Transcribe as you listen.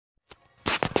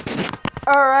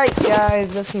Alright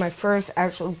guys, this is my first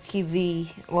actual TV,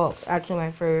 well, actually my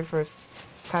very first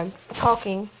time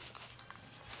talking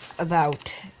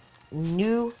about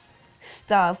new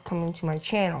stuff coming to my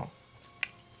channel.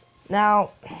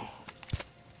 Now,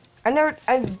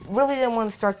 I really didn't want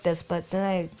to start this, but then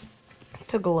I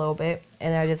took a little bit,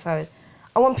 and I decided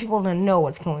I want people to know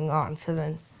what's going on, so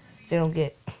then they don't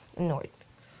get annoyed.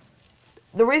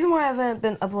 The reason why I haven't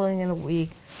been uploading in a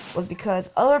week was because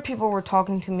other people were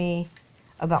talking to me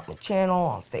about my channel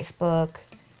on Facebook,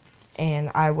 and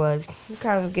I was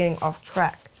kind of getting off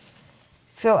track.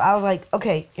 So I was like,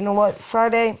 okay, you know what,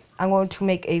 Friday, I'm going to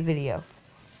make a video.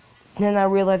 And then I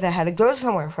realized I had to go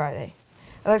somewhere Friday.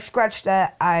 I like, scratch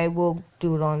that, I will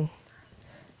do it on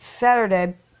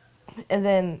Saturday, and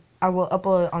then I will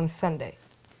upload it on Sunday.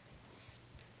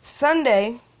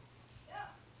 Sunday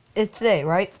is today,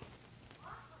 right?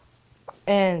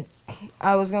 And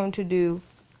I was going to do,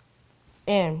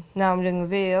 and now I'm doing a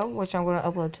video, which I'm going to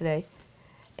upload today.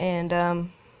 And,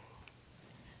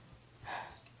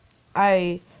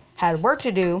 I had work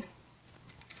to do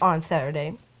on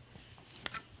Saturday,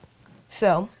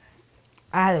 so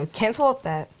I had to cancel out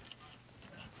that.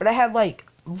 But I had like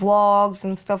vlogs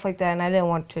and stuff like that, and I didn't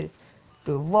want to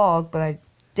do a vlog, but I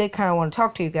did kind of want to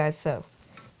talk to you guys, so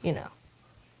you know.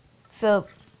 So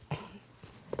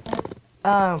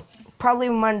probably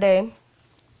Monday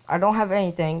I don't have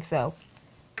anything, so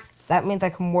that means I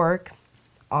can work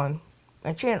on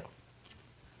my channel.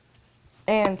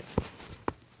 And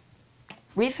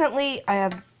recently I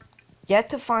have yet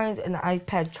to find an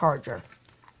iPad charger.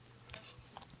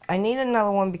 I need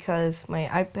another one because my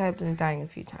iPad has been dying a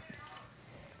few times.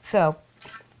 So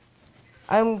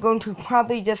I'm going to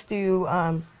probably just do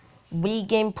Wii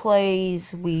gameplays,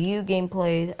 Wii U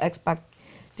gameplays, Xbox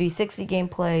 360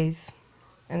 gameplays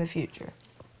in the future.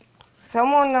 So I'm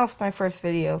going to announce my first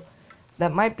video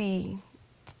that might be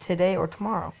today or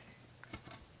tomorrow.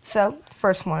 So the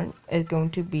first one is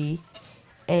going to be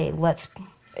a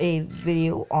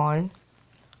video on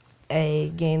a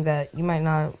game that you might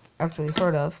not actually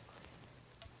heard of.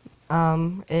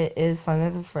 It is Five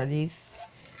Nights at Freddy's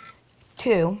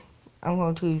 2. I'm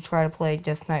going to try to play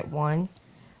just night 1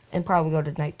 and probably go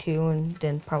to night 2 and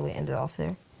then probably end it off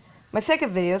there. My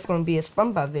second video is going to be a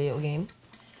SpongeBob video game.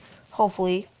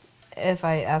 Hopefully, if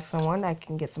I ask someone, I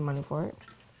can get some money for it.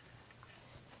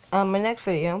 My next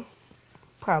video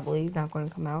probably not going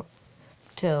to come out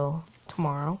till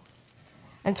tomorrow.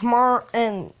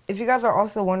 And if you guys are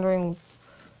also wondering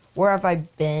where have I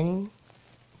been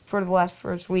for the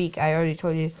first week, I already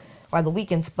told you by the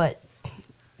weekends, but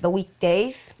the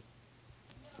weekdays,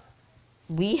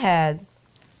 we had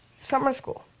summer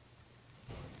school.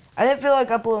 I didn't feel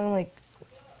like uploading like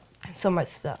so much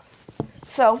stuff.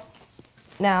 So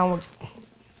now it's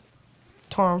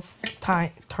term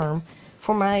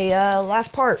for my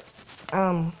last part.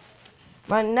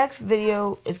 My next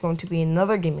video is going to be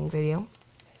another gaming video,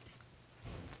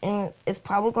 and it's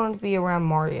probably going to be around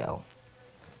Mario.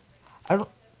 I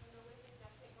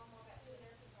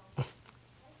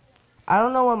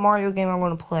don't know what Mario game I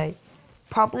want to play.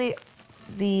 Probably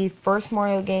the first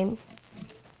Mario game.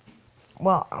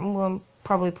 Well, I'm going to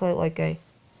probably play like a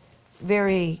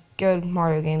very good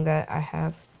Mario game that I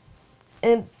have.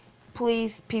 And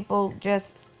please, people,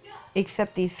 just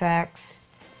accept these facts,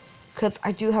 because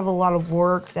I do have a lot of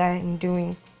work that I'm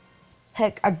doing.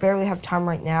 Heck, I barely have time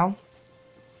right now.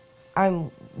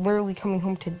 I'm literally coming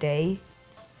home today,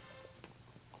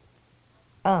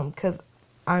 because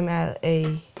I'm at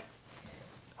a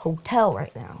hotel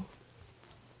right now,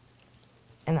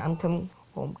 and I'm coming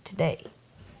home today.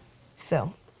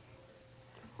 So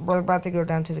we're about to go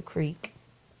down to the creek,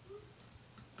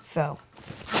 so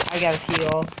I gotta see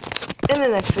y'all in the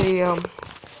next video.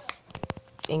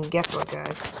 And guess what,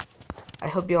 guys, I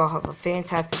hope you all have a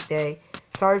fantastic day.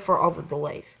 Sorry for all the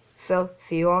delays. So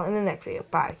see you all in the next video.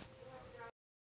 Bye.